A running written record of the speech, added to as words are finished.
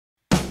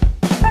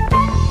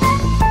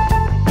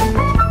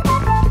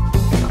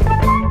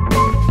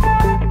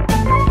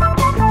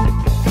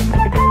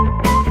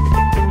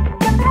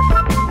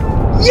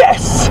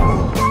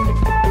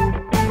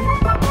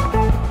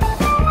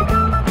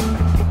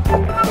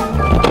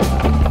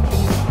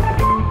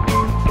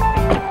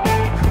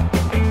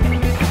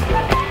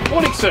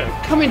sir.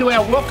 Come into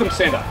our welcome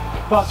centre.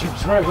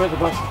 Bathrooms, where are the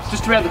bathrooms?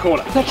 Just around the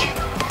corner. Thank you.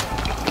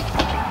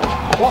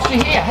 Whilst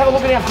you're here, have a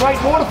look at our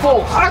great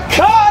waterfalls. I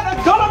can't!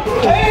 I've got to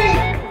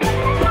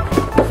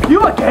pee!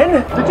 You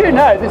again? Did you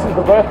know this is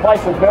the birthplace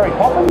of Mary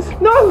Poppins?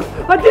 No,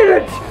 I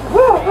didn't!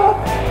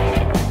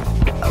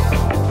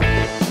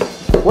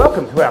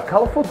 Welcome to our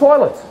colourful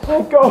toilets.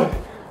 Thank God.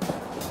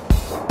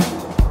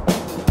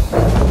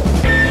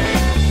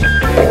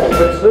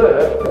 But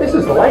sir, this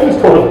is the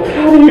ladies' toilet.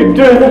 How do you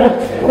do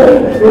that?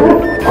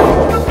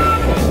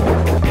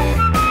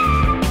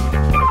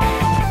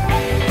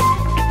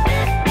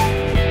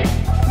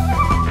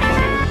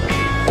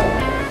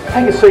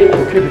 Take a seat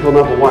in cubicle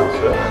number 1,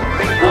 sir.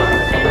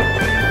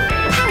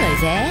 Hello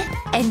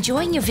there.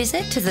 Enjoying your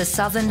visit to the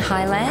Southern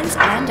Highlands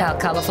and our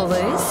colourful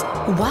loos?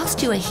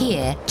 Whilst you are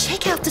here,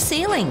 check out the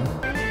ceiling.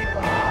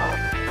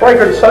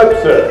 Fragrant soap,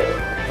 sir.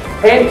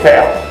 Hand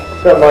towel.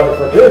 Don't mind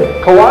if I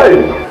do.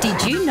 Cologne.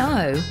 Did you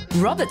know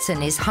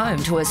Robertson is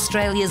home to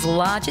Australia's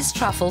largest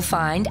truffle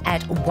find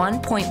at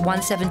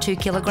 1.172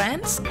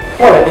 kilograms?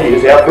 Why don't you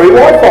use our free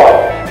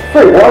Wi-Fi?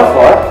 Free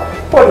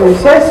Wi-Fi? Why didn't you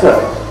say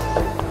so?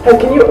 Hey,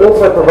 can you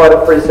also provide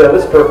a free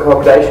service for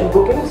accommodation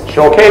bookings?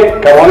 Sure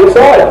can. Go on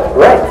inside.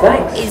 Great,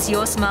 thanks. Is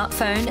your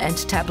smartphone and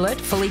tablet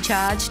fully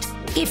charged?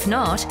 If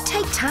not,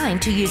 take time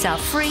to use our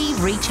free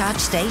recharge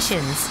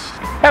stations.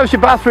 How was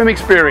your bathroom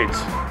experience?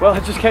 Well, I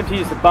just came to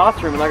use the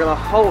bathroom and I got a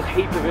whole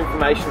heap of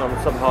information on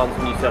the Southern Highlands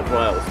of New South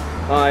Wales.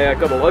 I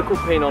got a local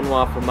Pinot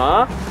Noir for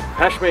Ma,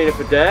 Pashmina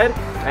for Dad,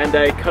 and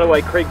a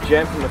Cutaway Creek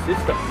jam for my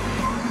sister.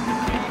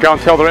 Go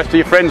and tell the rest of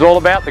your friends all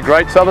about the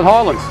great Southern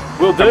Highlands.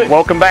 Will do. And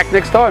welcome back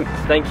next time.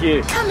 Thank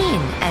you. Come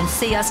in and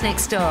see us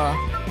next door.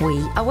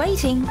 We are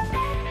waiting.